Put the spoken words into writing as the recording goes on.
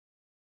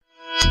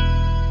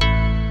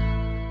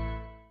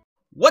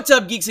What's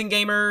up, geeks and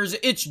gamers?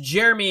 It's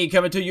Jeremy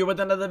coming to you with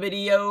another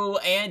video,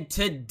 and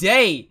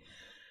today,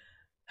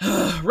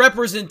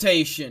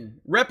 representation.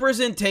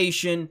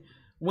 Representation,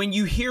 when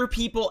you hear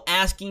people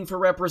asking for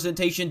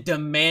representation,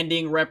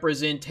 demanding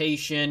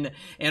representation,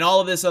 and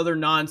all of this other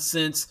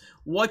nonsense,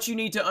 what you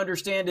need to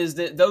understand is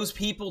that those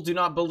people do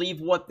not believe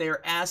what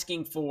they're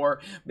asking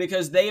for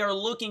because they are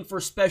looking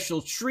for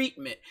special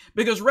treatment.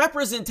 Because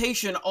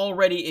representation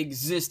already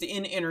exists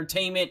in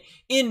entertainment,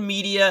 in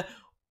media,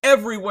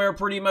 everywhere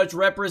pretty much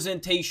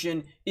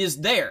representation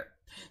is there.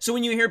 So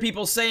when you hear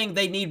people saying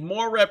they need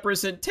more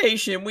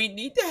representation, we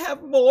need to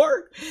have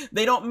more,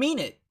 they don't mean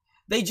it.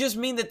 They just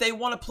mean that they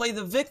want to play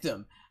the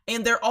victim.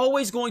 And they're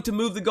always going to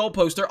move the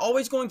goalpost. They're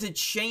always going to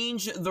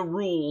change the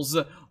rules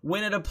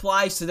when it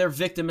applies to their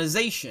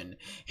victimization.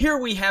 Here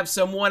we have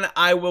someone,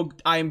 I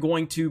am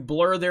going to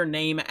blur their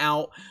name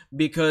out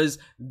because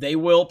they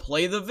will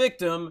play the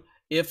victim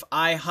if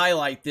I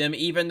highlight them,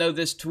 even though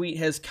this tweet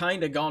has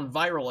kind of gone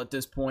viral at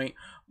this point.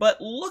 But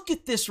look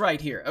at this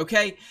right here,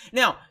 okay?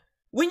 Now,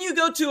 when you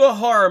go to a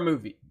horror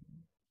movie,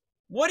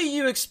 what do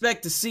you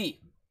expect to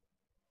see?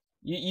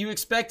 You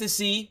expect to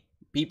see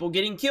people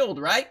getting killed,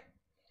 right?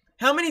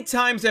 How many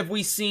times have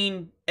we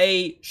seen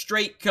a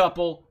straight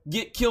couple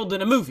get killed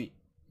in a movie?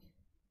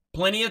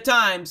 Plenty of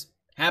times.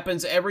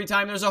 Happens every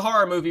time there's a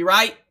horror movie,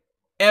 right?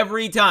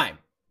 Every time.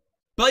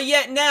 But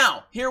yet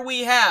now, here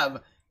we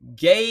have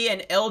gay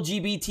and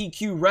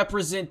LGBTQ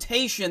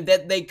representation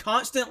that they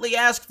constantly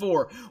ask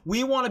for.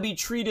 We want to be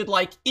treated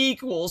like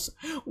equals.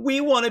 We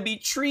want to be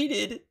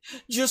treated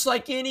just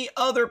like any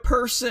other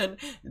person.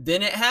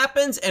 Then it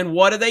happens, and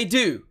what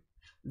do?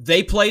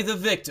 They play the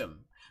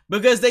victim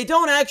because they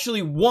don't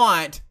actually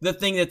want the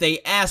thing that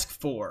they ask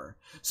for.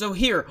 So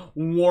here,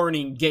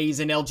 warning gays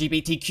and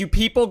LGBTQ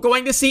people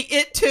going to see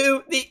It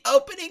Too. The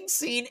opening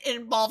scene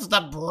involves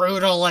the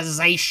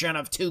brutalization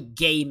of two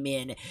gay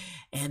men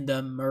and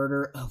the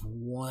murder of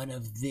one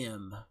of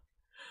them.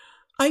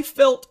 I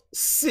felt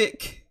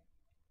sick,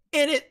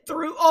 and it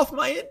threw off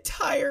my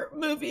entire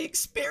movie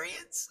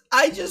experience.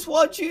 I just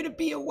want you to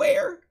be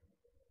aware.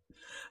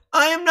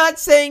 I am not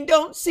saying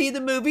don't see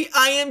the movie.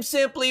 I am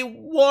simply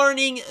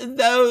warning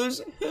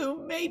those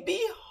who may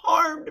be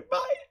harmed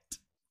by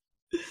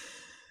it.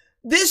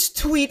 This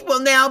tweet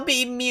will now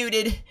be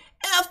muted.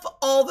 F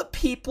all the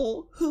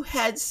people who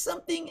had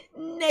something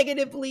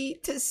negatively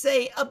to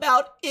say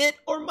about it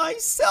or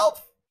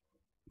myself.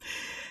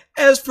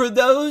 As for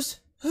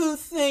those who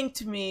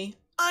thanked me,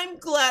 I'm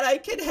glad I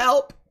could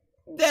help.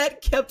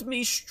 That kept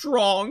me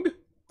strong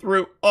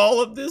through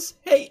all of this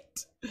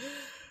hate.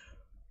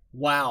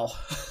 Wow.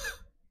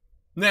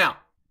 Now,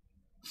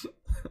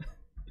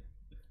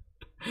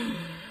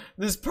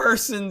 this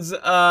person's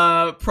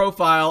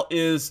profile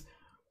is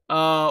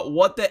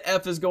what the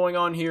F is going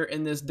on here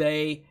in this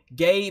day?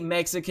 Gay,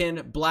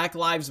 Mexican, Black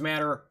Lives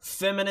Matter,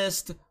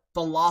 feminist,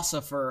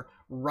 philosopher,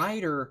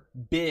 writer,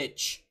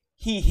 bitch,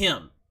 he,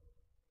 him.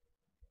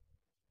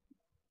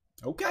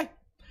 Okay.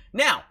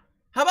 Now,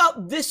 how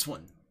about this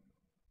one?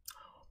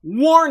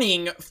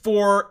 Warning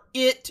for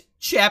It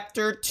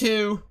Chapter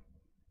 2.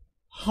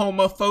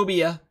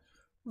 Homophobia.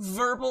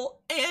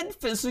 Verbal and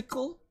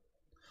physical.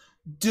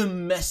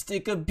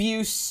 Domestic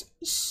abuse.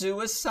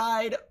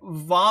 Suicide.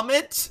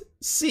 Vomit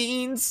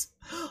scenes.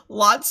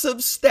 Lots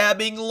of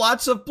stabbing.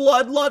 Lots of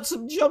blood. Lots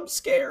of jump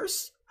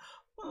scares.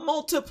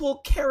 Multiple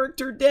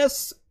character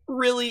deaths.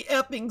 Really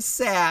effing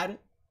sad.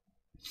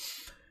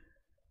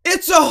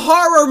 It's a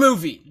horror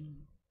movie.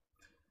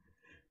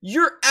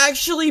 You're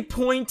actually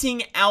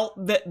pointing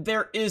out that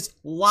there is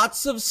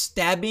lots of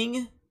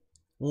stabbing,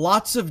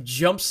 lots of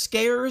jump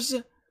scares,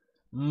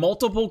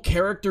 multiple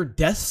character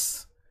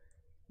deaths,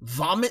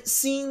 vomit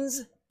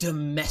scenes,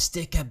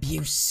 domestic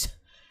abuse.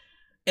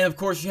 And of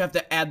course, you have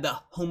to add the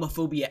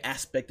homophobia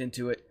aspect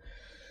into it.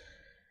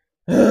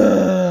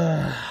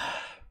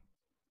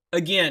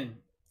 Again,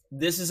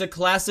 this is a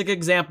classic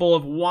example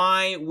of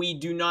why we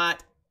do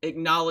not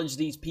acknowledge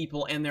these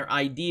people and their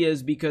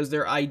ideas, because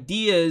their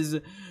ideas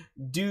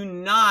do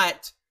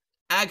not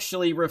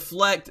actually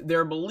reflect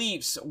their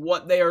beliefs.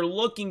 What they are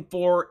looking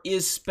for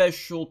is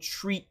special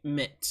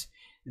treatment.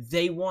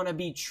 They want to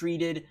be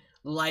treated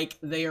like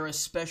they are a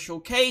special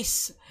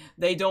case.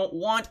 They don't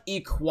want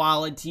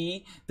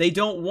equality. They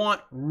don't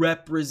want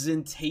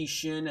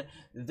representation.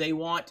 They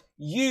want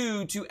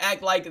you to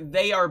act like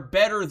they are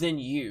better than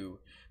you,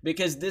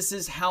 because this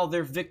is how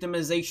their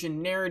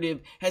victimization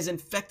narrative has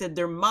infected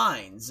their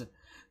minds.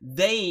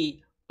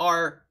 They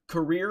are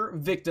career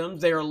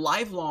victims, they are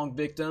lifelong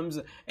victims,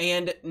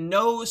 and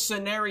no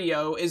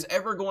scenario is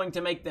ever going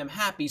to make them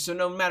happy. So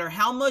no matter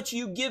how much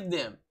you give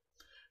them,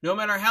 no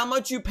matter how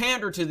much you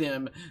pander to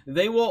them,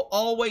 they will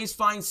always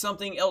find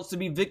something else to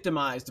be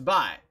victimized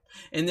by.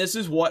 And this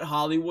is what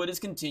Hollywood is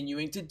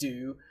continuing to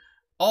do,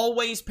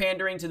 always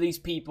pandering to these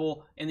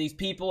people, and these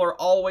people are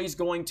always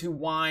going to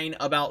whine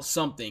about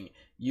something.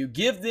 You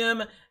give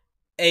them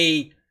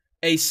a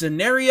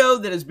scenario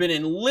that has been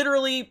in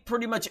literally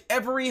pretty much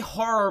every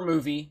horror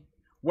movie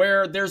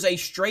where there's a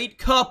straight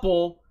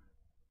couple,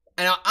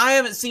 and I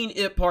haven't seen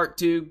It Part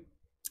 2.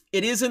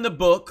 It is in the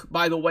book,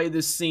 by the way,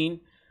 this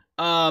scene.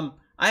 I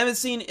haven't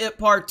seen It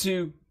Part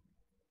 2,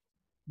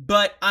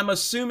 but I'm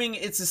assuming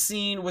it's a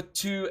scene with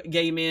two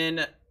gay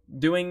men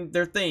doing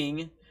their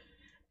thing,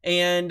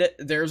 and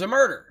there's a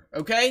murder,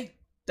 okay?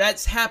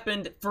 That's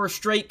happened for a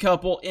straight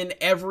couple in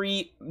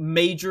every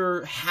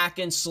major hack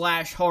and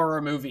slash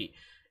horror movie.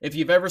 If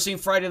you've ever seen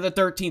Friday the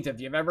 13th, if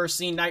you've ever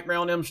seen Nightmare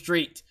on Elm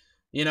Street,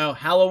 you know,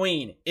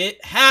 Halloween,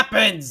 it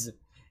happens.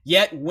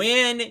 Yet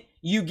when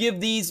you give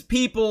these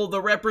people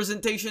the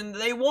representation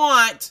they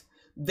want,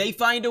 they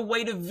find a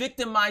way to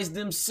victimize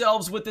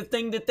themselves with the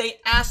thing that they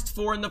asked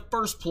for in the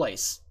first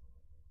place.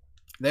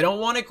 They don't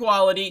want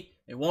equality.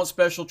 They want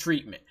special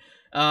treatment.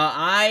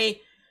 I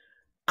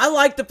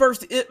like the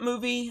first It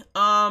movie.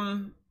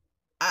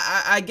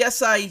 I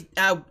guess I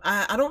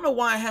don't know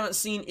why I haven't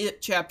seen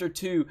It Chapter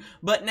 2,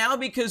 but now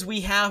because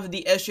we have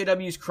the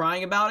SJWs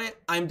crying about it,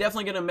 I'm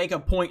definitely going to make a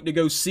point to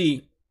go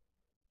see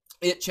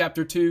It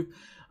Chapter 2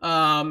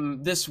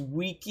 this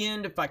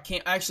weekend. If I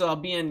can't, actually,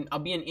 I'll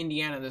be in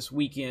Indiana this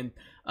weekend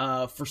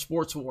for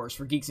Sports Wars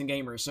for Geeks and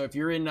Gamers. So if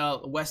you're in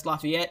West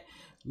Lafayette,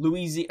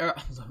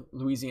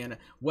 Louisiana,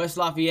 West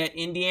Lafayette,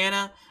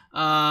 Indiana,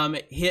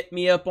 hit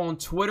me up on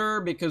Twitter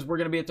because we're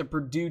going to be at the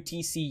Purdue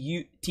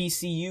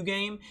TCU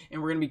game,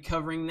 and we're going to be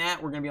covering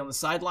that. We're going to be on the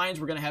sidelines.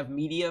 We're going to have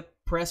media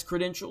press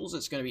credentials.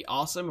 It's going to be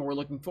awesome, and we're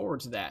looking forward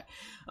to that.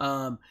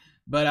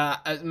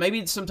 But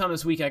maybe sometime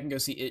this week I can go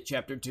see It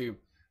Chapter 2.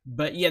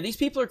 But yeah, these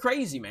people are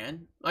crazy,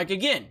 man. Like,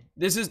 again,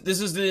 this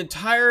is the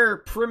entire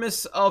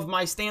premise of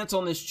my stance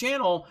on this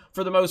channel,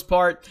 for the most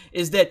part,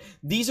 is that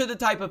these are the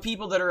type of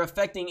people that are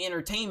affecting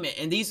entertainment,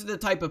 and these are the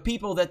type of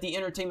people that the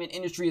entertainment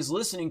industry is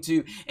listening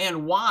to.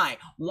 And why?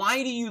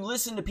 Why do you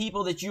listen to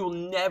people that you'll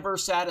never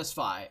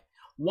satisfy?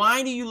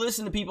 Why do you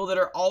listen to people that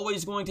are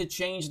always going to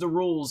change the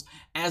rules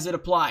as it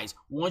applies?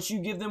 Once you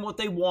give them what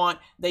they want,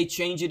 they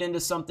change it into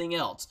something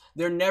else.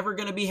 They're never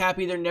going to be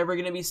happy. They're never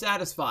going to be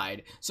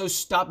satisfied. So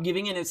stop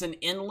giving in. It's an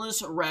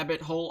endless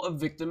rabbit hole of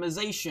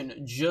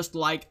victimization, just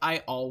like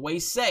I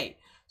always say.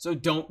 So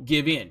don't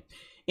give in.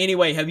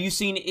 Anyway, have you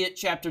seen It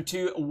Chapter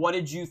 2? What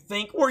did you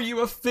think? Were you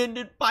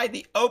offended by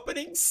the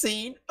opening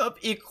scene of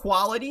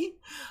equality?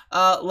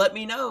 Let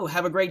me know.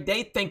 Have a great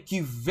day. Thank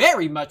you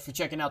very much for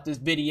checking out this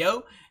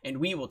video, and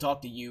we will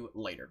talk to you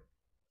later.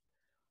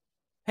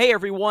 Hey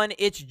everyone,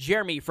 it's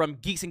Jeremy from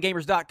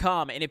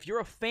geeksandgamers.com, and if you're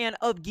a fan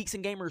of Geeks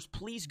and Gamers,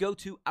 please go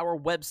to our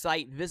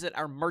website, visit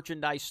our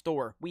merchandise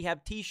store. We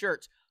have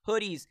t-shirts,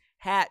 hoodies,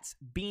 hats,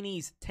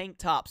 beanies, tank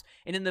tops,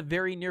 and in the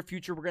very near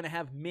future, we're going to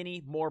have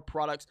many more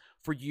products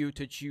for you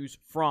to choose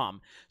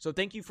from. So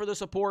thank you for the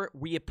support.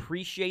 We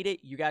appreciate it.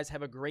 You guys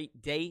have a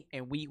great day,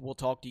 and we will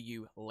talk to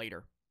you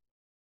later.